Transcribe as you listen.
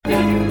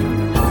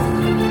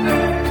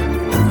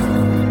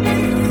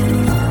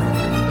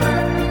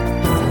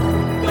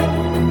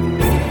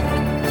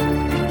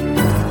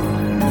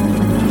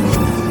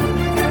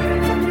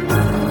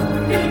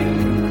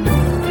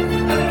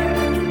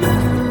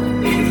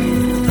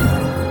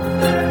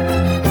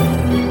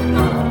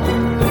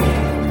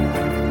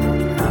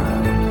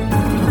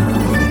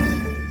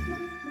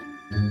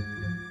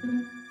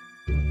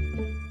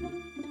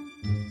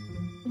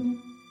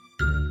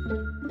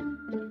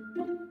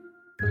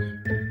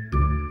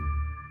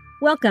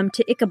Welcome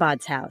to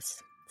Ichabod's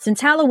house.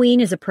 Since Halloween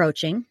is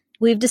approaching,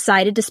 we've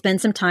decided to spend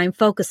some time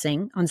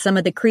focusing on some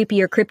of the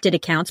creepier cryptid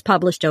accounts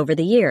published over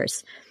the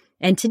years.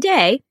 And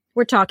today,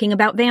 we're talking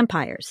about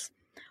vampires.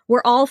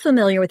 We're all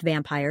familiar with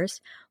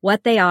vampires,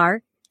 what they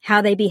are,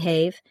 how they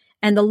behave,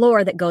 and the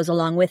lore that goes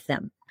along with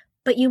them.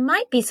 But you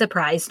might be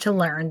surprised to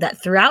learn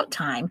that throughout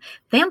time,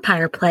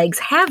 vampire plagues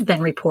have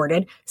been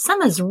reported,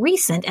 some as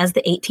recent as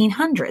the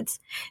 1800s.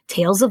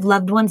 Tales of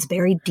loved ones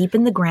buried deep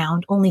in the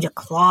ground only to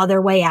claw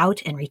their way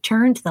out and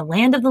return to the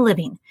land of the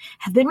living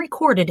have been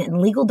recorded in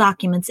legal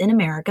documents in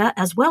America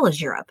as well as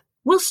Europe.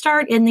 We'll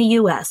start in the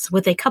U.S.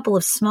 with a couple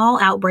of small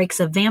outbreaks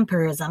of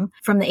vampirism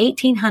from the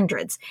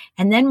 1800s,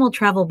 and then we'll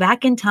travel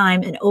back in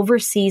time and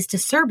overseas to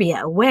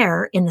Serbia,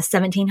 where, in the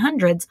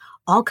 1700s,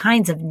 all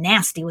kinds of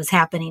nasty was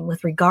happening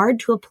with regard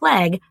to a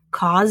plague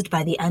caused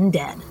by the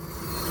undead.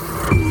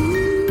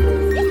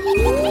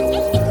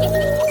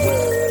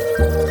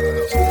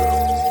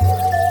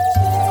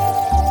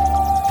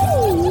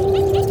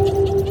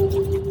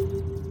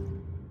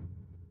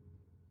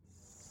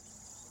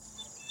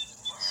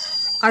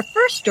 Our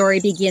first story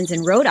begins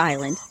in Rhode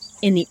Island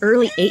in the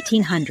early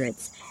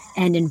 1800s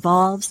and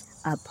involves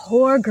a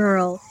poor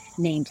girl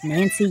named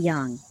Nancy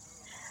Young.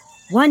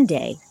 One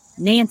day,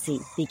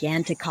 Nancy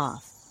began to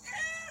cough.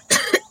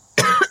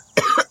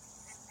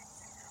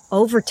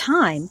 Over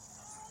time,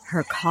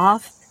 her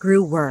cough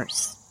grew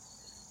worse.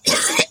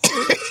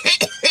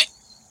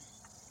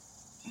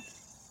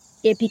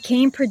 It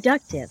became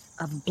productive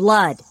of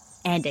blood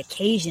and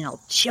occasional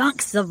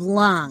chunks of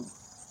lung.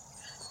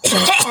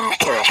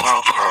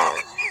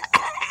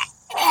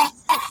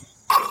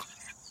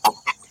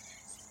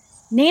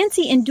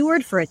 Nancy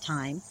endured for a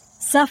time,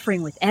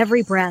 suffering with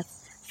every breath,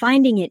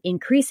 finding it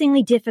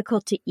increasingly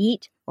difficult to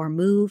eat or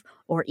move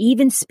or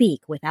even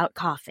speak without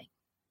coughing.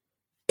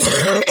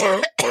 Shut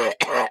up,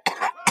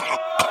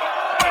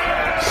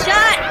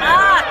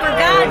 for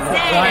God's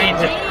sake!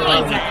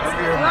 Jesus!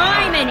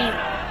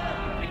 Criminy!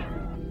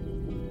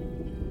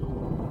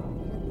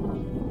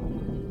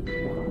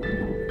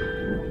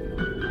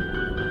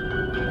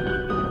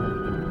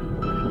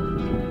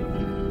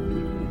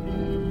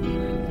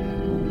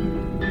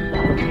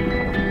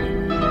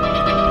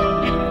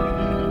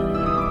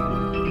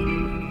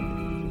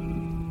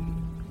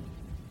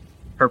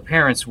 Her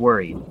parents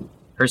worried.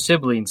 Her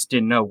siblings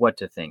didn't know what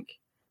to think.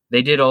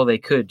 They did all they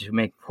could to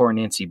make poor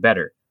Nancy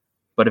better,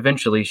 but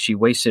eventually she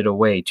wasted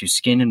away to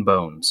skin and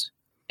bones,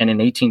 and in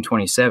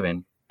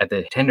 1827, at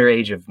the tender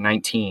age of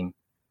 19,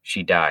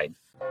 she died.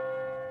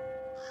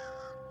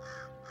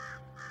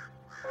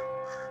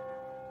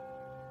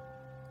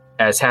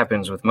 As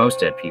happens with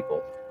most dead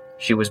people,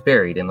 she was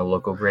buried in the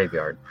local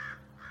graveyard.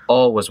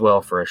 All was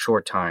well for a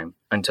short time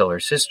until her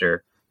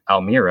sister,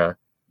 Almira,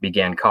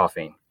 began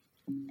coughing.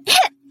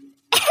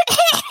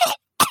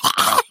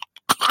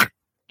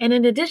 And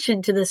in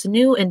addition to this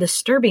new and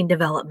disturbing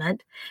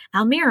development,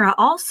 Almira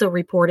also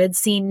reported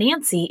seeing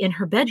Nancy in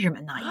her bedroom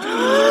at night.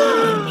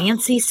 And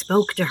Nancy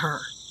spoke to her.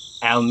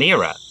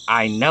 Almira,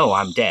 I know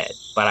I'm dead,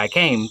 but I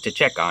came to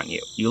check on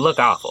you. You look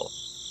awful,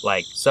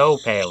 like so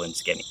pale and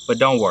skinny. But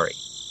don't worry,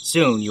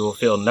 soon you will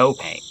feel no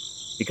pain,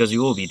 because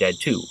you will be dead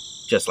too,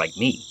 just like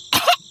me.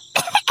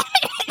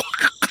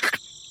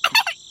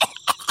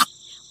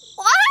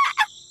 What?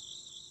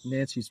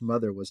 Nancy's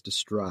mother was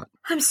distraught.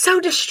 I'm so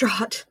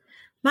distraught.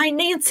 My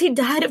Nancy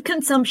died of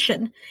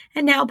consumption,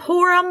 and now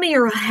poor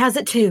Almira has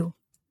it too.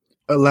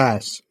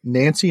 Alas,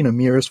 Nancy and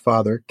Amira's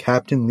father,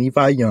 Captain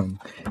Levi Young,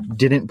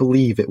 didn't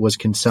believe it was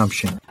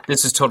consumption.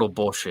 This is total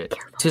bullshit.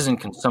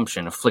 'Tisn't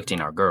consumption afflicting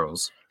our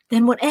girls.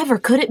 Then whatever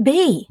could it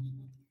be?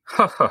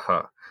 Ha ha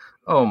ha.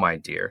 Oh, my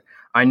dear.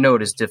 I know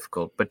it is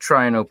difficult, but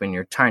try and open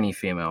your tiny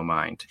female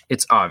mind.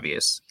 It's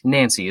obvious.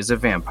 Nancy is a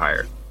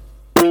vampire.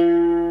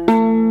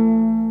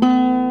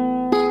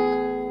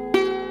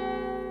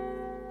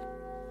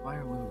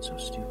 So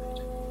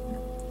stupid.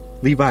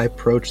 Levi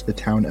approached the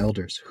town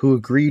elders, who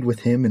agreed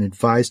with him and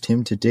advised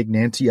him to dig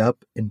Nancy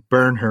up and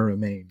burn her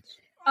remains.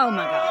 Oh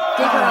my God.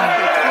 Dig her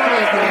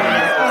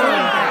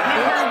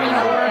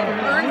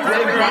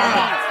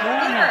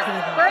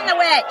up. Burn the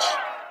witch.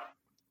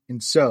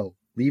 And so,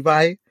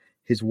 Levi,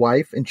 his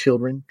wife, and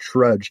children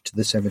trudged to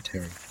the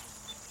cemetery.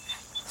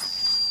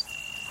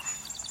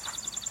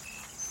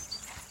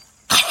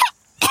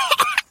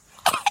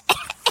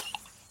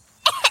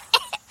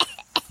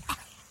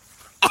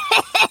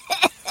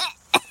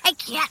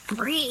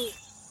 Breathe.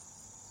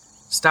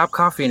 Stop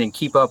coughing and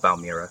keep up,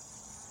 Almira.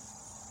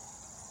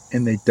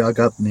 And they dug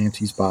up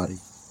Nancy's body.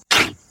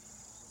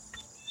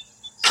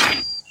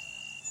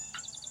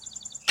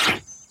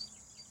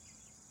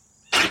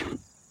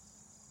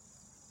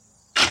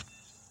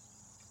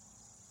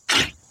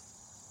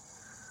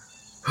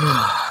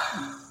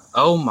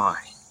 Oh my.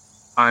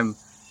 I'm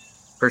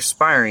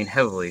perspiring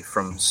heavily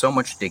from so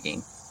much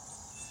digging.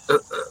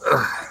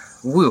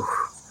 Whew.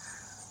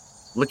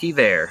 Looky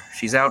there.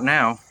 She's out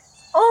now.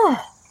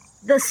 Oh,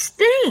 the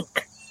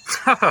stink!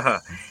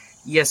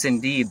 Yes,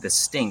 indeed, the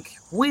stink.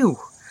 Whew!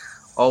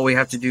 All we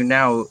have to do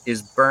now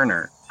is burn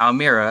her.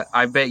 Almira,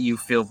 I bet you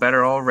feel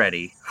better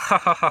already. Ha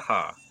ha ha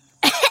ha.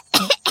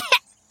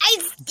 I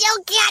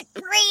still can't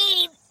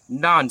breathe.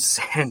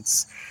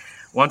 Nonsense.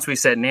 Once we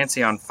set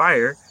Nancy on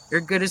fire,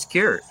 you're good as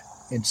cured.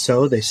 And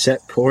so they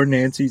set poor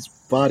Nancy's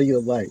body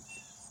alight.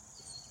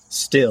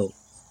 Still,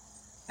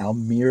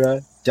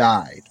 Almira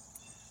died,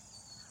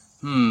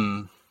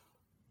 I'm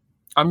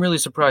really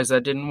surprised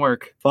that didn't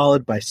work.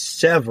 followed by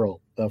several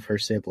of her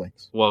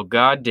siblings. Well,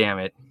 god damn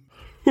it.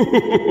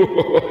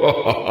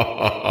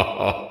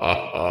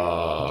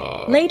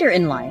 Later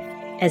in life,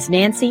 as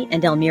Nancy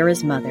and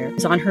Almira's mother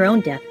was on her own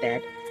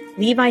deathbed,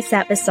 Levi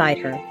sat beside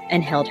her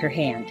and held her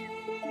hand.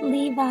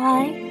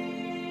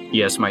 Levi,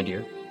 Yes, my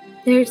dear.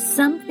 there's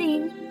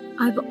something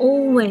I've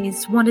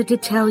always wanted to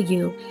tell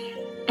you,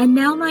 and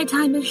now my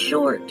time is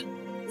short,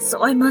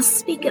 so I must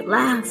speak at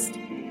last,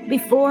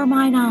 before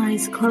mine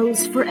eyes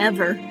close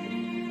forever.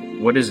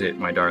 What is it,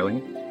 my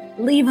darling?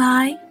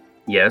 Levi,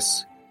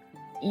 Yes?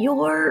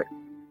 you're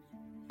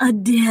a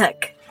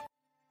dick.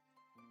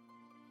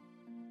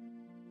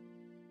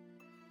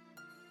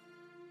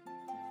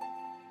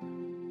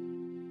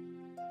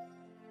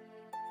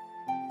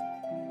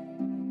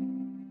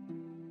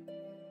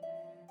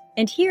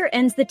 And here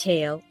ends the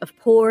tale of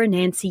poor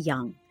Nancy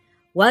Young.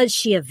 Was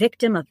she a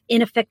victim of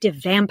ineffective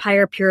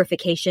vampire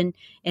purification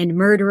and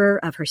murderer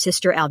of her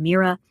sister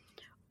Almira?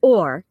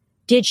 Or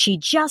did she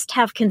just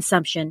have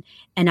consumption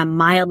and a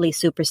mildly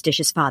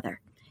superstitious father?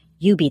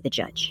 You be the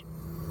judge.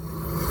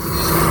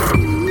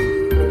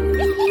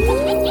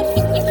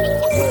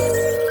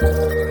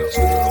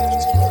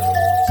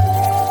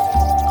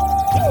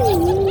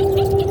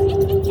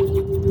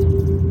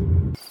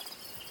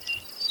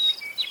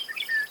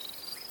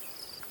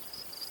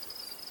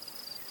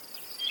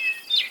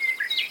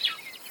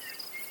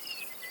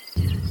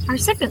 Our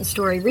second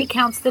story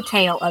recounts the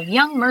tale of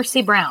young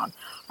Mercy Brown,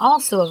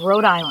 also of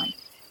Rhode Island.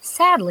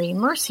 Sadly,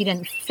 Mercy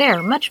didn't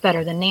fare much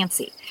better than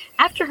Nancy.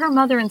 After her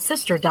mother and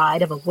sister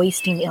died of a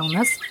wasting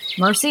illness,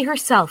 Mercy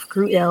herself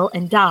grew ill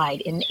and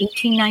died in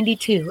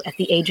 1892 at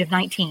the age of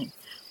 19,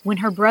 when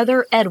her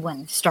brother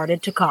Edwin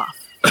started to cough.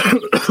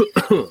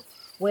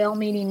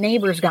 Well-meaning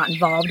neighbors got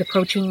involved,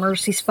 approaching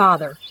Mercy's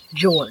father,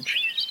 George.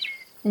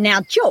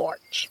 Now,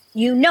 George,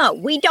 you know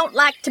we don't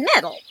like to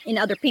meddle in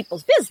other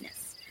people's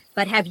business.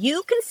 But have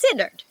you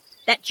considered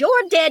that your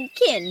dead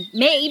kin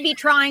may be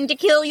trying to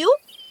kill you?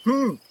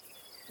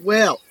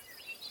 Well,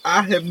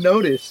 I have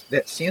noticed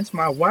that since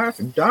my wife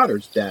and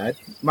daughters died,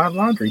 my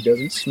laundry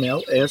doesn't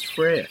smell as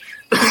fresh.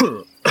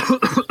 And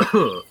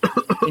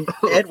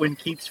Edwin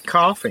keeps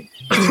coughing.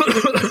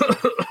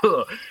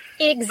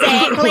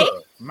 Exactly.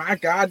 My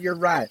God, you're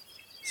right.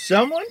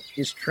 Someone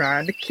is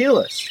trying to kill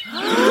us.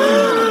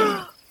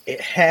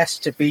 It has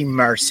to be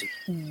Mercy.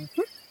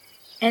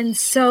 And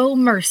so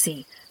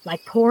Mercy,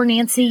 like poor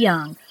Nancy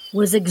Young,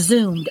 was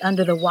exhumed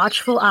under the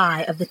watchful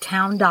eye of the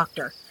town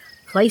doctor,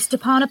 placed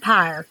upon a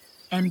pyre,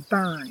 and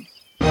burned.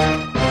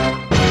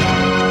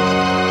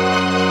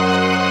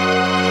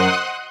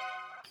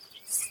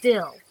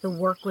 Still, the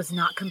work was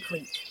not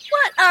complete.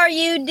 What are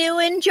you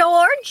doing,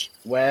 George?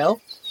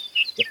 Well,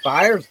 the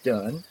fire's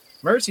done.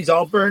 Mercy's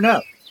all burned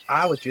up.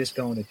 I was just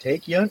going to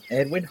take young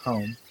Edwin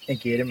home and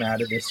get him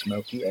out of this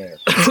smoky air.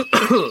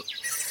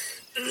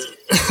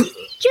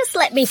 Just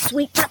let me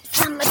sweep up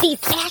some of these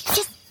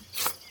ashes.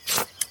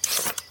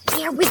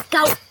 There we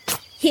go.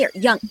 Here,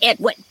 young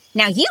Edwin.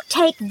 Now you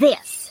take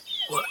this.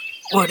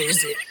 What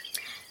is it?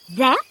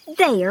 That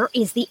there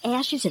is the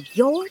ashes of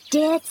your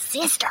dead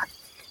sister.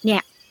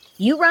 Now,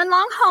 you run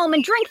along home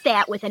and drink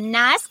that with a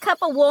nice cup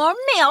of warm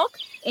milk,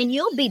 and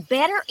you'll be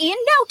better in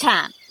no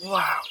time.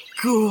 Wow,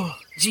 cool.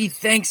 Gee,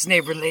 thanks,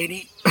 neighbor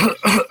lady.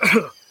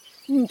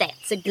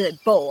 That's a good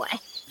boy.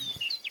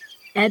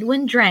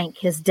 Edwin drank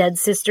his dead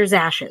sister's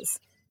ashes.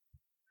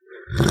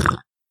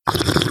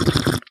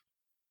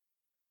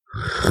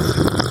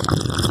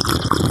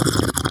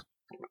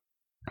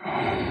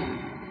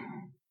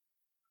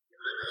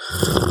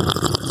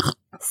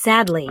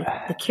 Sadly,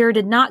 the cure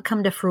did not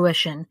come to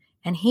fruition,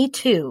 and he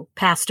too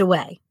passed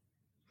away.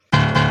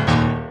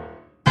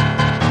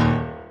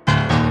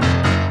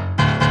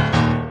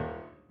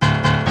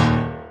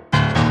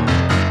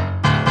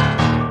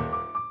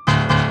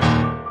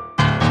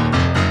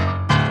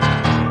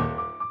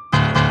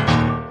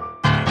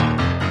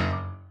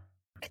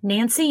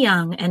 Nancy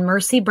Young and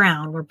Mercy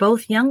Brown were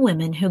both young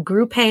women who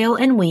grew pale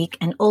and weak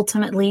and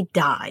ultimately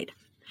died.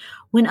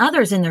 When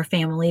others in their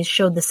families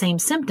showed the same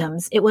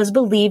symptoms, it was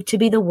believed to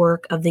be the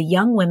work of the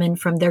young women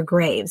from their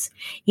graves,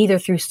 either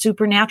through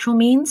supernatural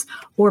means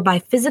or by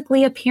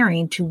physically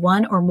appearing to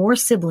one or more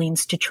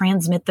siblings to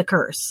transmit the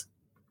curse.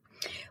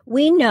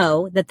 We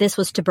know that this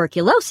was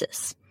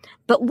tuberculosis.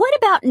 But what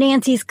about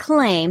Nancy's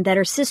claim that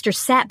her sister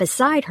sat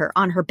beside her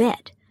on her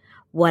bed?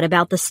 What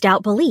about the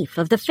stout belief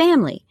of the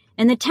family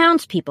and the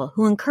townspeople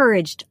who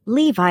encouraged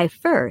Levi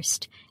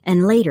first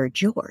and later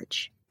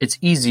George? It's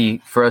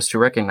easy for us to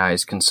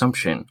recognize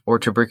consumption or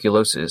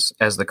tuberculosis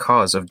as the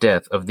cause of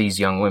death of these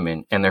young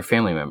women and their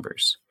family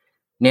members.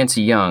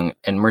 Nancy Young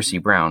and Mercy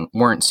Brown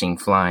weren't seen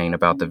flying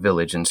about the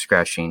village and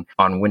scratching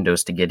on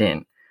windows to get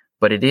in,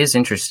 But it is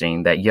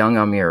interesting that young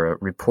Amira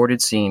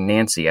reported seeing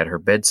Nancy at her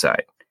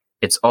bedside.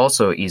 It's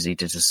also easy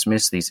to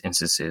dismiss these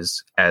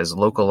instances as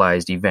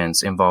localized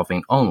events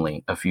involving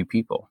only a few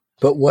people.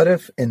 But what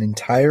if an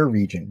entire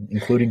region,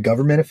 including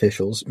government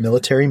officials,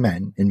 military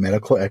men, and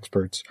medical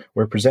experts,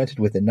 were presented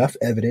with enough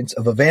evidence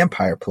of a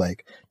vampire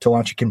plague to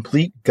launch a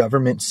complete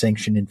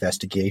government-sanctioned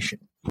investigation?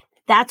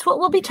 That's what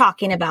we'll be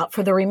talking about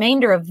for the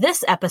remainder of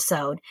this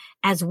episode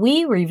as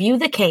we review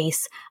the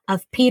case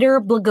of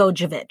Peter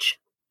Blagojevich.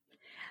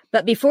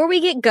 But before we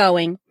get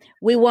going,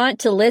 we want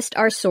to list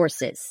our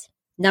sources.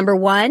 Number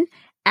 1,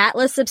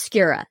 Atlas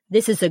Obscura.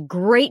 This is a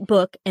great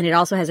book, and it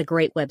also has a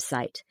great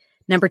website.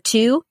 Number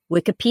 2,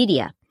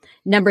 Wikipedia.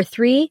 Number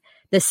 3,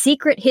 The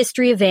Secret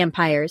History of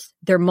Vampires,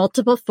 Their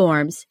Multiple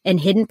Forms and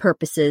Hidden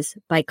Purposes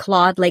by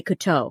Claude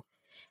Lécouteau.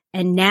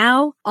 And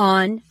now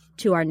on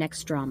to our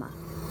next drama.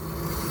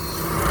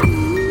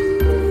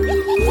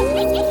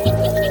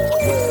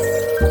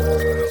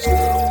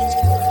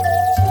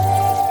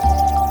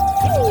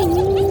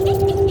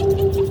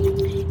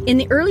 In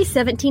the early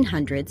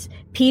 1700s,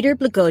 Peter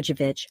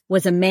Blagojevich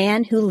was a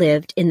man who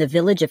lived in the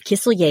village of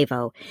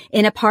Kiseljevo,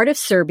 in a part of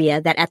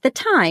Serbia that at the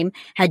time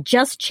had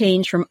just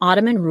changed from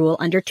Ottoman rule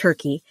under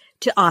Turkey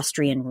to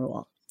Austrian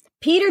rule.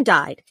 Peter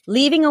died,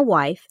 leaving a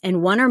wife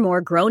and one or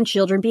more grown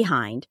children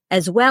behind,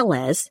 as well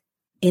as,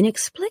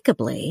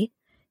 inexplicably,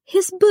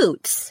 his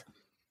boots.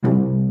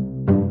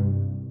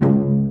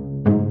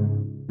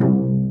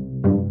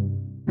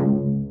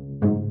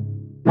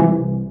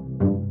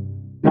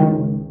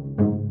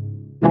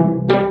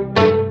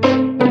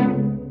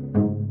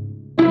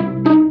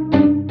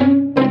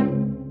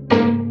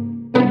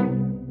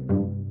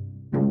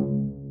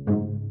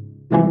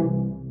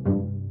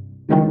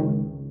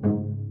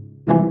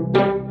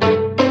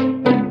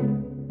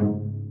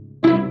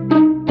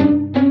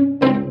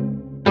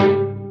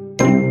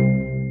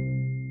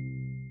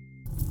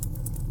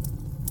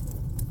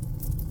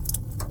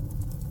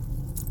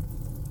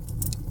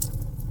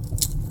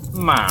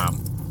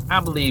 Mom, I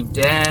believe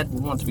Dad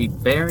would want to be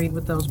buried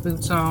with those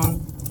boots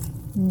on.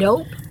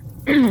 Nope.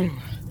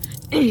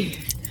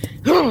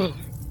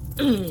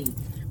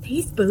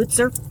 These boots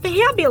are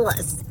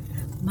fabulous.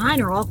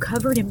 Mine are all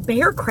covered in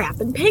bear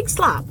crap and pig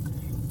slop.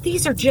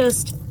 These are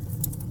just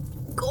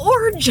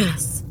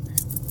gorgeous.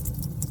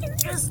 They're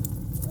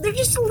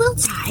just a little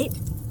tight.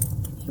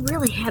 He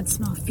really had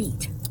small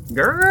feet.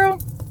 Girl,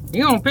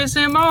 you gonna piss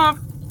him off?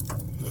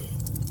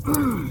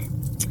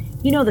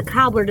 You know the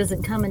cobbler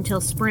doesn't come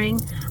until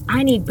spring.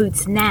 I need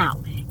boots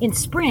now. In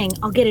spring,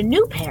 I'll get a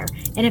new pair,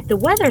 and if the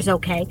weather's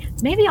okay,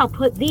 maybe I'll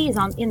put these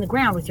in the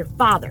ground with your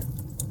father.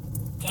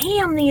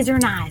 Damn, these are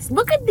nice.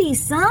 Look at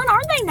these, son.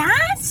 Aren't they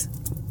nice?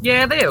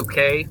 Yeah, they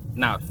okay.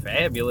 Not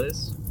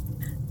fabulous.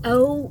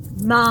 Oh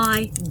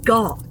my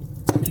God.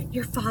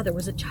 Your father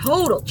was a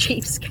total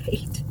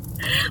cheapskate,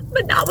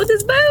 but not with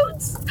his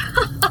boots.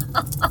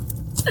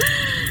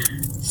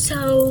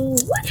 So,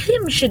 what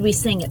hymn should we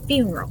sing at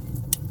funeral?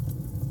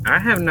 I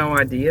have no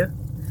idea,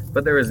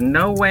 but there is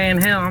no way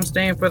in hell I'm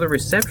staying for the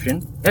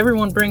reception.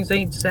 Everyone brings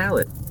each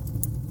salad.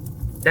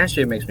 That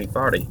shit makes me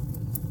farty.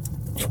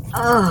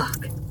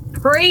 Ugh,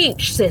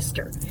 preach,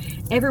 sister.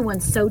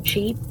 Everyone's so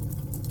cheap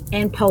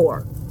and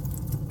poor,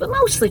 but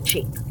mostly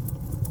cheap.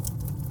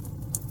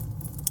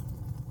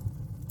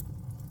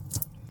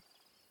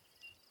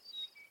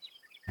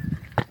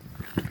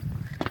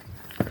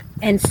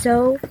 And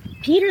so,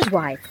 Peter's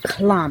wife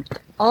clomped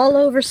all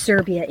over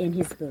Serbia in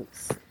his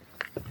boots,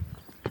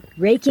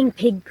 raking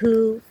pig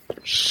poo,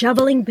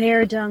 shoveling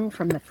bear dung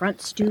from the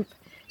front stoop,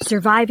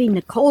 surviving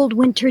the cold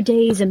winter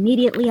days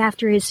immediately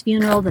after his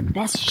funeral the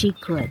best she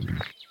could.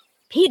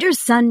 Peter's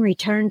son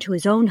returned to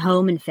his own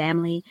home and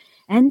family,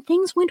 and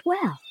things went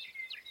well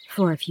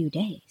for a few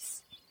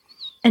days,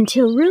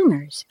 until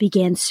rumors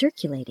began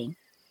circulating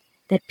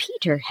that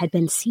Peter had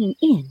been seen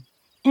in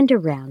and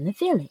around the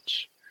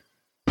village.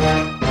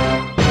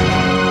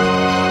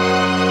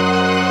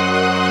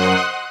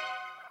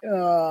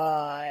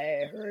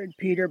 I heard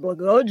Peter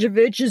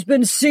Blagojevich has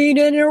been seen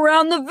in and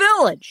around the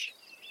village.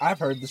 I've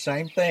heard the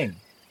same thing.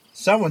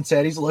 Someone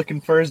said he's looking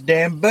for his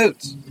damn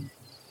boots.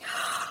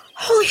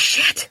 Holy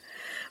shit!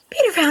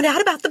 Peter found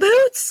out about the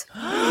boots!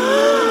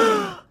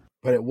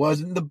 But it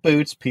wasn't the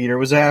boots Peter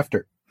was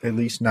after. At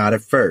least not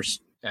at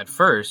first. At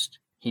first,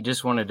 he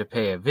just wanted to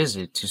pay a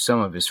visit to some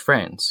of his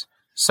friends,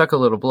 suck a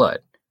little blood,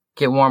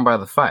 get warm by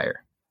the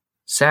fire.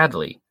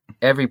 Sadly,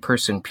 every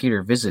person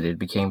Peter visited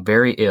became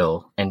very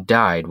ill and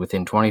died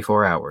within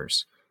 24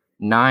 hours.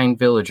 9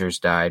 villagers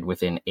died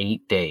within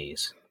 8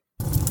 days.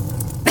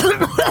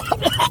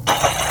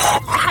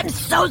 I'm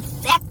so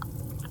sick.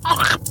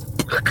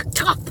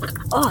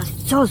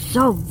 Oh,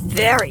 so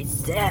very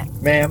sick.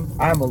 Ma'am,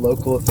 I'm a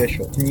local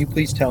official. Can you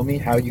please tell me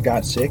how you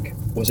got sick?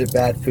 Was it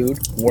bad food,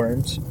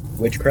 worms,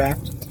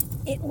 witchcraft?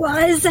 It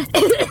was.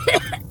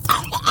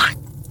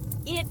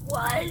 It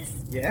was.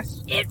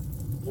 Yes? It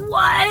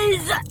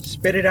was.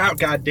 Spit it out,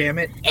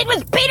 goddammit. It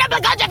was Peter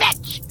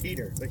Blagojevich.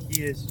 Peter, but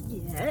he is...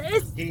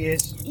 Yes. He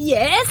is...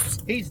 Yes.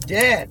 He's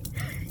dead.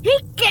 He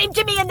came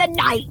to me in the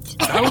night.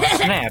 Oh,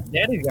 snap.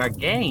 Daddy got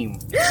game.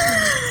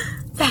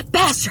 That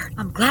bastard!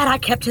 I'm glad I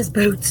kept his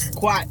boots.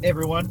 Quiet,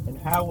 everyone. And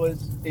how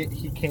was it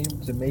he came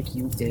to make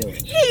you ill?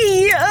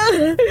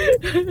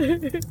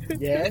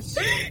 Yes?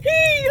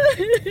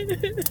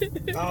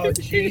 Oh,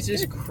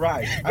 Jesus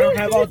Christ. I don't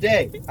have all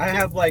day. I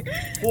have like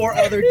 4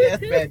 other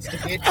deathbeds to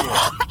get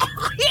to.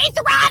 He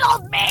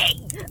throttled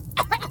me.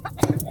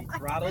 He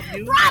throttled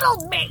you?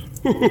 Throttled me.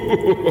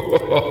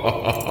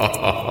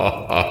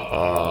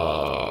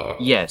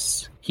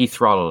 Yes, he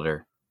throttled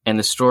her. And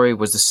the story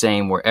was the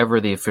same wherever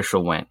the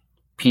official went.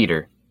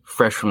 Peter,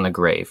 fresh from the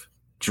grave,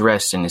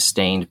 dressed in his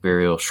stained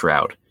burial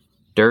shroud,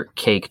 dirt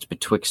caked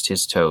betwixt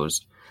his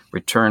toes,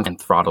 returned and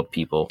throttled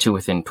people to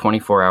within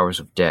 24 hours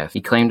of death.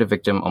 He claimed a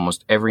victim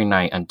almost every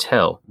night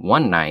until,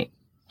 one night,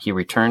 he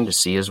returned to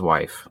see his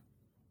wife.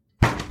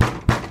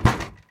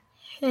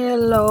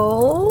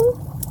 Hello?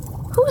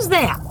 Who's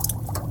that?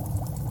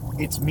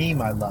 It's me,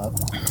 my love.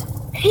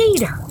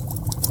 Peter.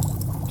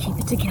 Keep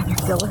it together,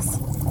 Phyllis.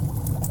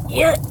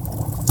 Yeah.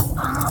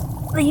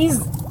 These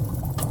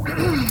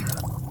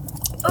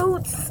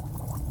boots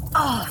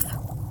off.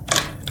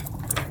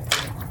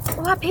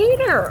 Why,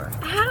 Peter,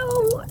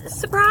 how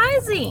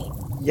surprising.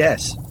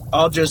 Yes,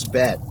 I'll just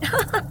bet.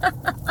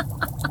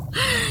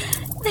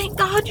 Thank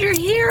God you're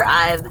here.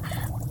 I've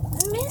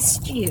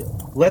missed you.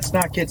 Let's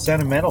not get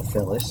sentimental,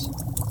 Phyllis.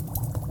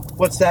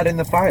 What's that in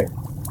the fire?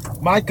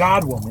 My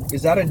God, woman,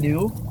 is that a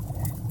new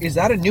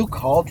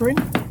cauldron?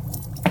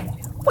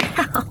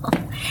 Well,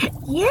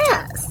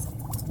 yes.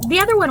 The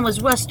other one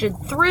was rusted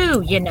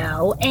through,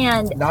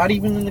 and... Not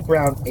even in the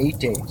ground 8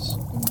 days.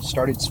 And you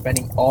started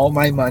spending all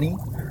my money?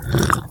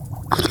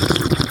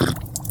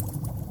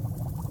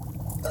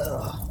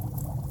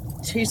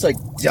 Ugh. Tastes like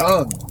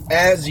dung,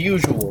 as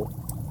usual.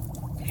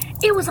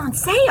 It was on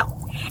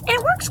sale, and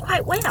it works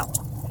quite well.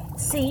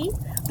 See?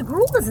 The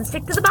gruel doesn't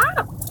stick to the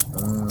bottom.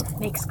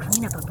 Makes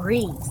cleanup a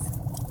breeze.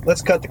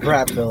 Let's cut the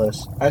crap,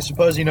 Phyllis. I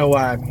suppose you know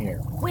why I'm here.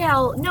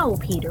 Well, no,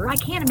 Peter. I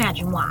can't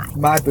imagine why.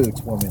 My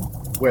boots, woman.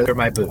 Where are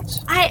my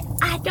boots? I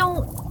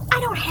don't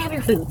have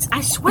your boots. I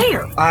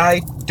swear.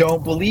 I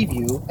don't believe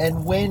you,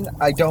 and when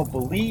I don't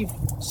believe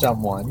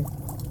someone...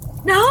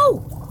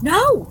 No!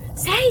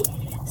 Stay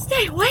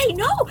away!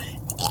 No!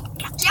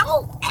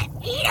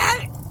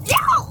 Peter,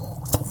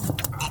 no.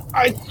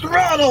 I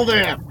throttled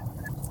him!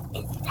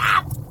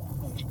 Stop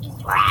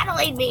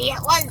throttling me.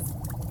 It was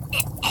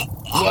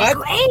What?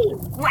 grave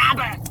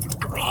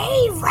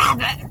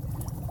robber.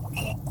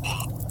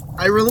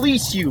 I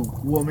release you,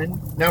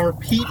 woman. Now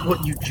repeat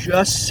what you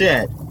just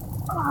said.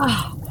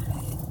 Oh.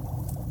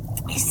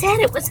 I said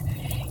it was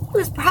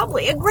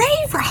probably a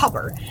grave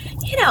robber.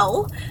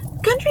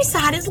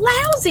 Countryside is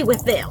lousy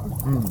with them.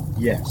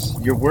 Yes,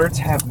 your words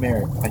have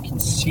merit. I can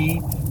see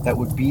that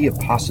would be a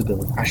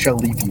possibility. I shall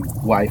leave you,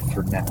 wife,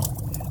 for now.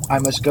 I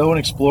must go and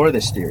explore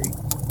this theory,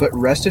 but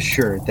rest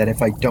assured that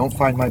if I don't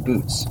find my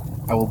boots,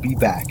 I will be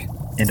back,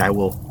 and I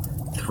will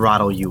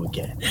throttle you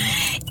again.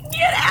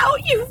 Get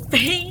out, you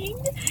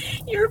fiend!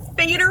 Your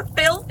feet are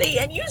filthy,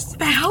 and you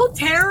smell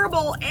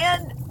terrible,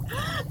 and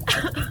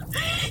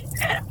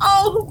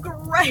oh,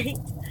 great!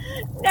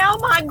 Now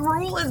my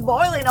gruel is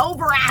boiling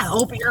over. I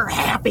hope you're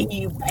happy,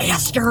 you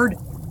bastard!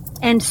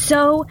 And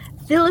so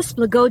Phyllis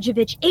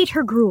Blagojevich ate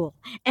her gruel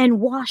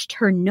and washed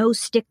her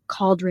no-stick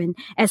cauldron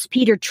as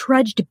Peter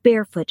trudged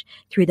barefoot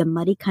through the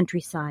muddy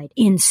countryside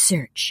in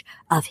search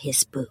of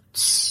his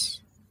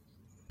boots.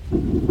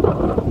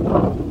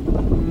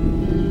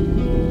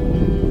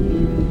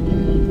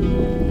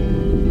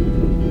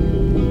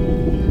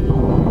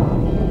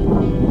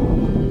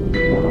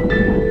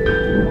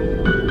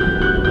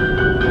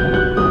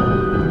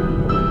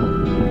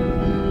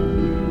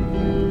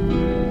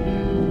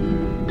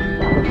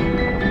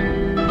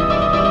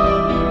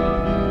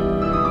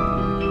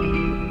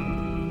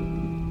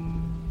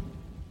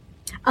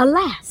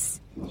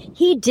 Alas,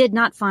 he did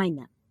not find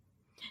them.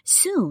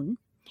 Soon,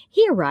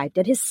 he arrived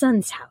at his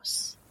son's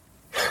house.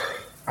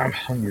 I'm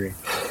hungry.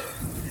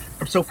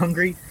 I'm so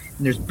hungry,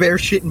 and there's bear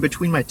shit in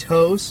between my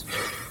toes.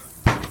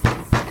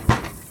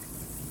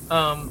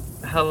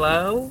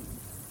 Hello?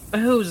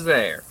 Who's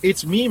there?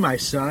 It's me, my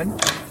son.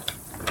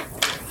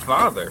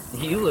 Father,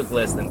 you look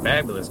less than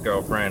fabulous,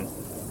 girlfriend.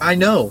 I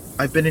know.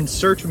 I've been in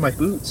search of my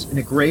boots, and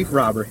a grave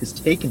robber has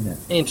taken them.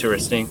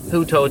 Interesting.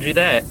 Who told you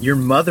that? Your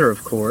mother,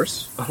 of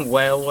course.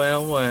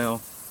 Well.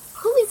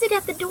 Who is it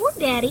at the door,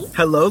 Daddy?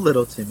 Hello,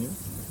 little Timmy.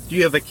 Do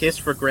you have a kiss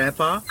for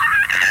Grandpa?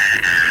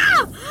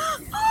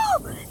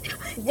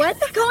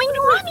 What's going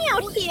on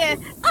out here?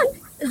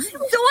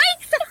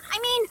 Zoinks!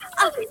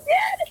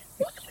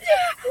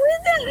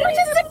 What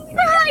a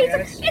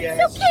surprise! Yes,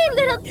 It's okay,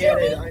 little Get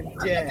Timmy. it, I'm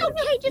dead. It's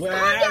okay, just calm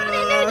Wow, down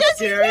and just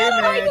scary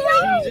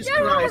man, Jesus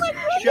Christ.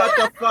 Shut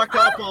the fuck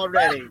up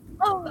already.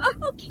 Oh,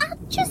 okay. I'll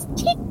just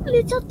take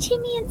little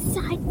Timmy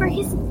inside for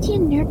his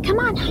dinner. Come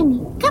on,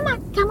 honey. Come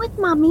with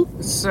Mommy.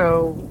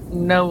 So,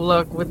 no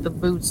luck with the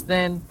boots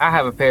then? I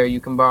have a pair you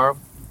can borrow.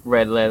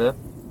 Red leather.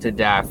 To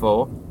die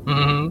for.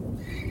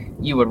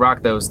 You would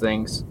rock those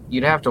things.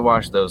 You'd have to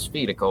wash those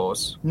feet, of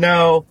course.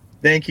 No,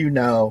 Thank you,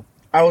 no.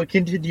 I will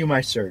continue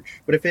my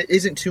search, but if it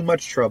isn't too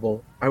much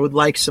trouble, I would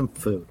like some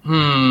food.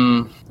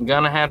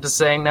 Gonna have to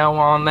say no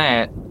on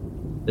that.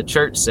 The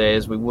church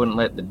says we wouldn't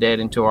let the dead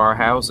into our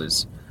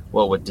houses,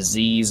 what with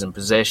disease and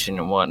possession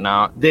and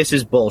whatnot. This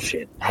is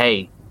bullshit.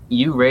 Hey,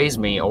 you raised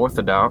me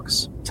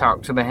orthodox.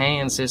 Talk to the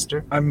hand,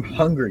 sister. I'm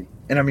hungry,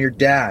 and I'm your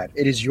dad.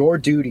 It is your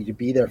duty to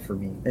be there for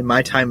me in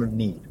my time of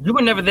need. You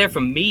were never there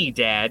for me,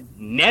 Dad.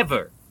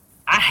 Never.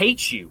 I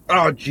hate you.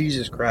 Oh,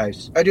 Jesus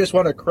Christ. I just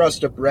want a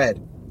crust of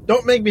bread.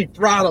 Don't make me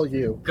throttle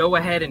you. Go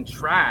ahead and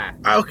try.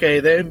 Okay,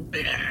 then.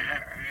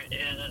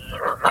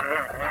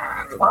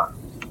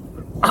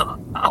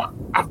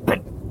 I've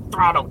been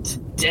throttled to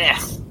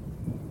death.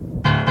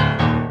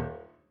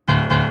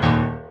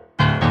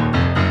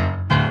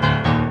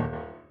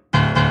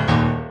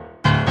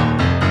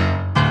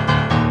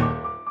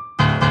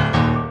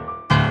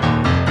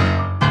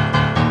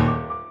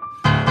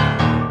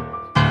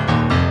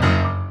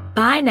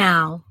 By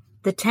now,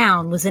 the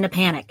town was in a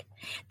panic.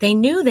 They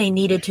knew they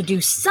needed to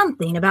do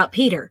something about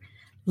Peter,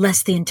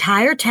 lest the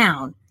entire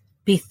town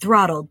be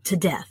throttled to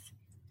death.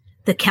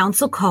 The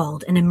council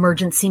called an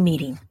emergency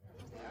meeting.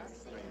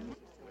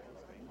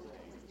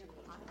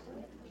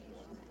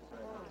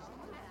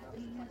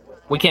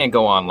 We can't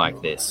go on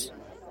like this.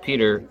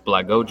 Peter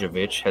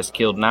Blagojevich has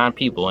killed 9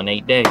 people in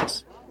 8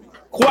 days.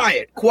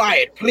 Quiet,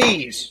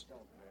 please.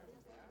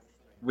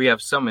 We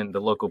have summoned the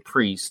local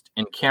priest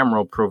and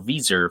Cameral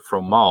Provisor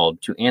from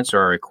Mald to answer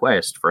our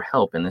request for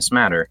help in this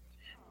matter.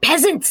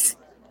 Peasants!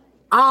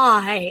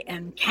 I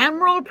am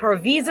Cameral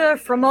Provisor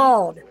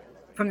Fromuald,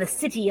 from the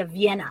city of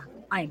Vienna.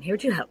 I am here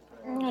to help.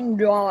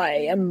 And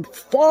I am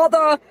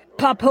Father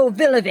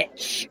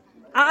Papovilovich.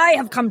 I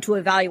have come to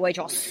evaluate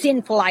your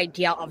sinful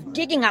idea of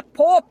digging up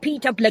poor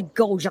Peter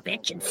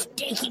Blagojevich and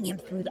staking him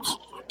through the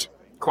heart.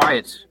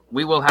 Quiet.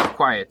 We will have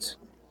quiet.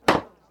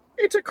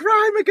 It's a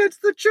crime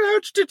against the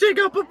church to dig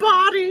up a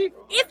body.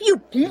 If you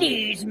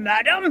please,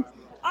 madam,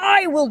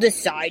 I will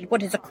decide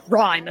what is a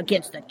crime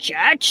against the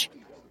church.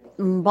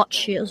 But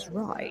she is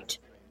right.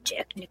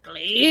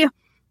 Technically,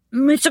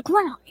 it's a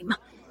crime.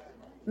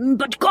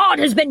 But God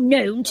has been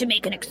known to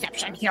make an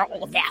exception here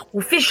or there.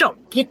 Official,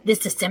 get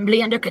this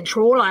assembly under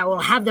control. I will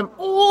have them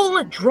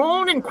all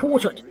drawn and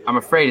quartered. I'm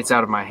afraid it's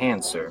out of my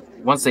hands, sir.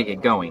 Once they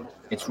get going,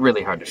 it's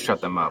really hard to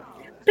shut them up.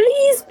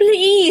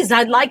 Please,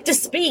 I'd like to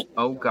speak.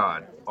 Oh,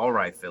 God. All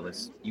right,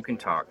 Phyllis. You can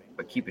talk,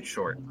 but keep it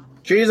short.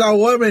 She's a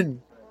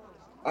woman.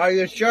 Are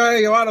you sure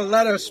you want to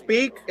let her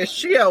speak? Is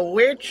she a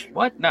witch?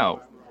 What?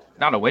 No.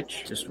 Not a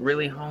witch. Just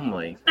really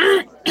homely.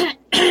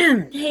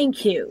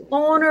 Thank you.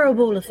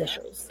 Honorable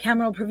officials,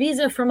 Cameral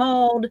Provisor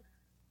Fromuald,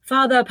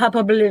 Father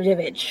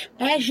Papovilovich.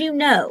 As you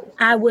know,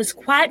 I was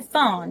quite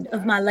fond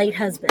of my late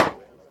husband.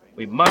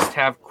 We must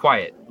have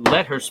quiet.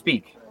 Let her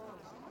speak.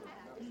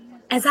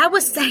 As I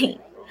was saying,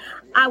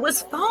 I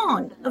was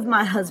fond of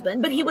my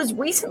husband, but he was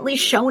recently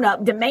shown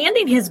up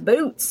demanding his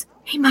boots.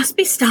 He must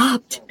be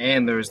stopped.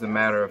 And there's the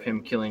matter of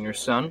him killing your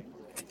son.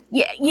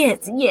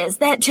 Yes,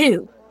 that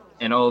too.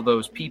 And all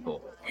those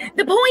people.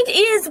 The point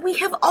is, we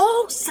have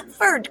all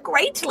suffered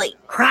greatly.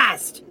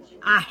 Christ,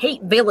 I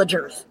hate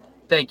villagers.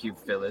 Thank you,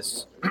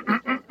 Phyllis.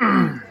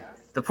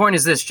 The point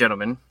is this,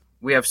 gentlemen.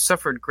 We have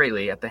suffered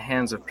greatly at the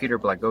hands of Peter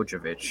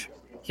Blagojevich.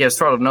 He has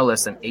throttled no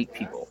less than 8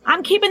 people.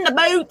 I'm keeping the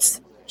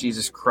boots.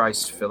 Jesus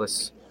Christ,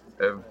 Phyllis.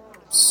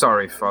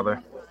 Sorry,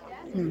 Father.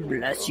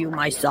 Bless you,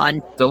 my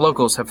son. The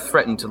locals have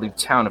threatened to leave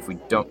town if we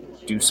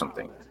don't do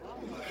something.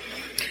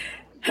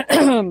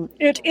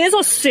 It is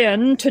a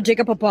sin to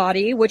dig up a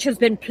body which has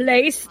been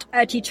placed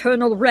at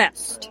eternal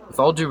rest. With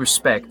all due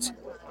respect,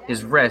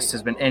 his rest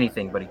has been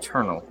anything but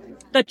eternal.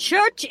 The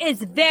church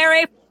is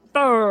very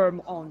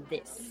firm on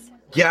this.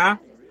 Yeah?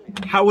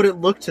 How would it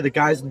look to the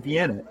guys in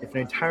Vienna if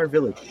an entire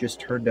village just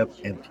turned up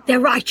empty? They're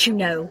right, you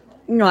know.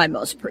 I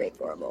must pray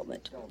for a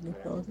moment. I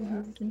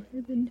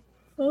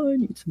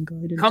need some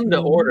guidance. Come to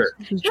order.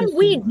 Can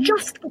we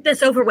just get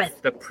this over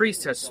with? The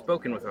priest has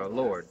spoken with our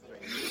Lord.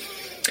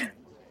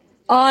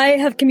 I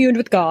have communed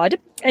with God,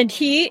 and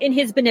he, in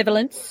his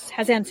benevolence,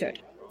 has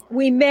answered.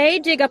 We may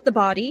dig up the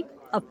body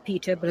of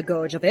Peter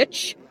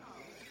Blagojevich.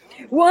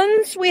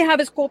 Once we have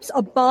his corpse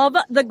above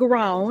the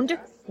ground,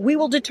 we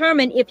will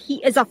determine if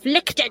he is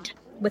afflicted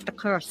with the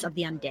curse of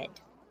the undead.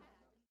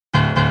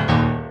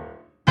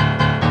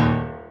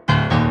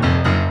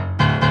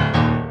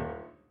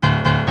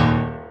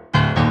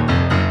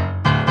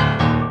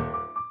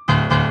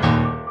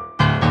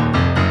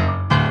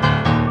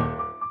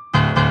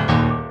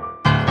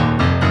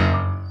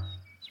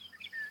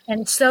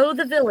 And so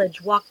the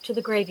village walked to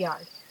the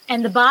graveyard,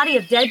 and the body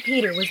of dead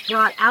Peter was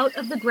brought out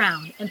of the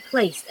ground and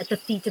placed at the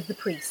feet of the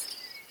priest.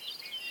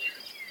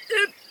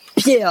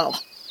 Ew.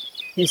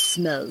 It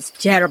smells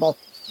terrible.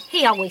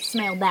 He always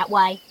smelled that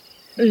way.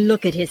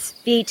 Look at his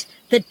feet,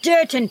 the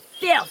dirt and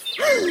filth.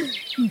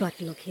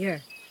 But look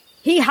here.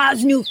 He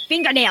has new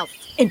fingernails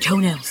And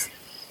toenails.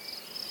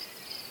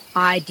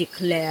 I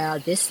declare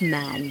this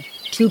man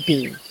to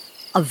be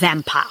a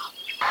vampire.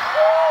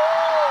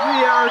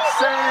 We are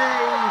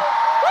saved!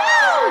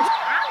 Woo!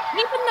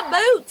 Keeping the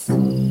boots.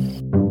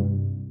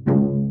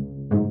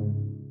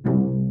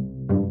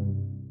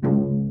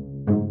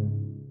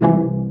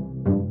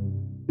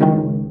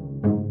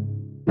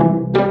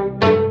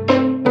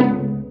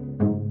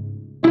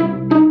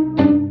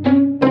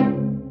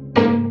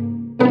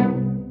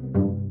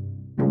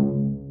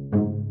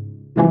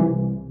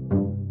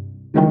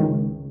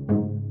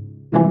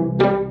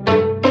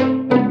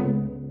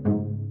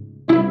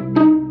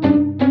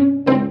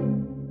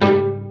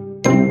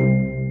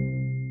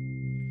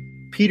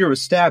 Peter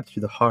was stabbed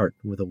through the heart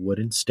with a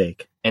wooden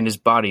stake. And his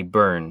body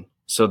burned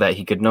so that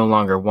he could no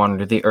longer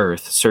wander the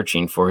earth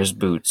searching for his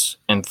boots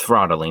and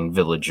throttling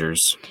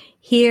villagers.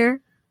 Here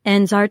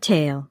ends our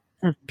tale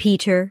of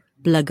Peter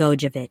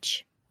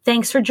Blagojevich.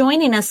 Thanks for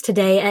joining us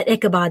today at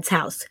Ichabod's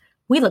house.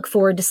 We look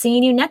forward to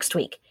seeing you next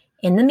week.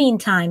 In the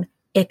meantime,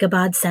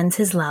 Ichabod sends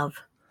his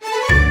love.